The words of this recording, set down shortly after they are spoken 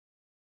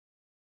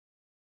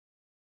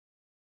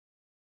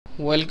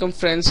Welcome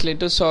friends,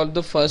 let us solve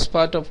the first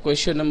part of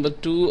question number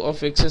 2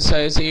 of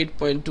exercise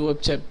 8.2 of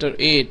chapter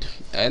 8,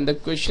 and the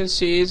question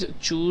says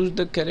choose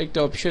the correct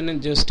option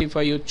and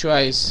justify your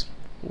choice.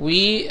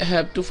 We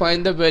have to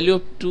find the value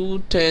of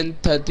 2, 10,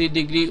 30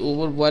 degree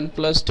over 1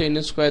 plus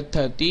 10 square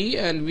 30,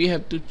 and we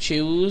have to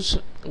choose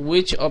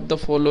which of the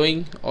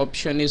following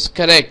option is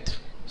correct.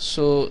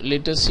 So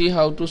let us see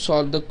how to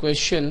solve the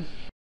question.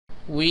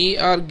 We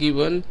are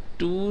given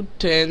 2,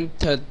 10,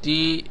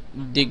 30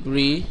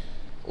 degree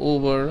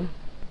over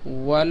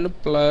 1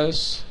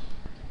 plus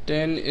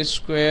 10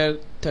 square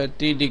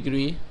 30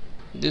 degree.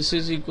 This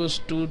is equals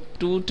to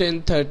 2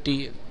 10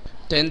 30.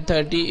 10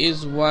 30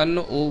 is 1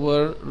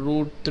 over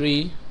root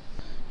 3.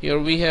 Here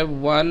we have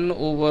 1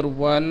 over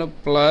 1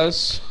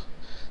 plus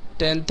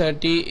 10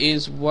 30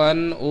 is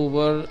 1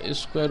 over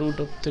square root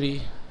of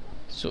 3.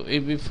 So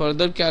if we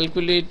further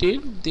calculate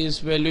it, this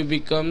value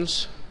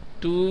becomes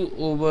 2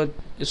 over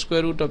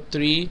square root of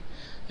 3,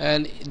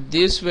 and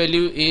this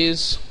value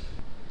is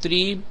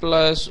 3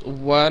 plus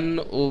 1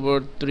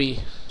 over 3.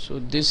 So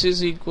this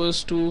is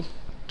equals to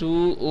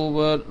 2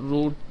 over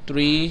root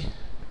 3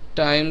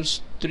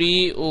 times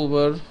 3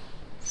 over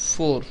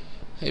 4.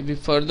 If we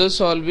further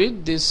solve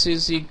it, this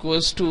is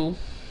equals to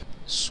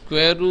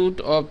square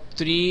root of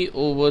 3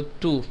 over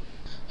 2,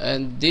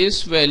 and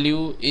this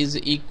value is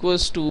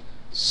equals to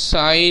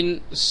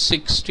sine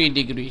 60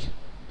 degree,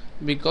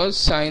 because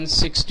sine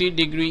 60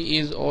 degree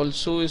is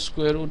also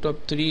square root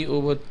of 3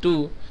 over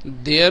 2.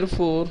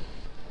 Therefore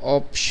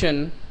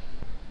option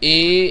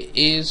A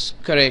is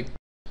correct.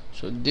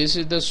 So this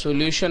is the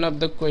solution of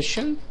the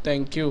question.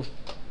 Thank you.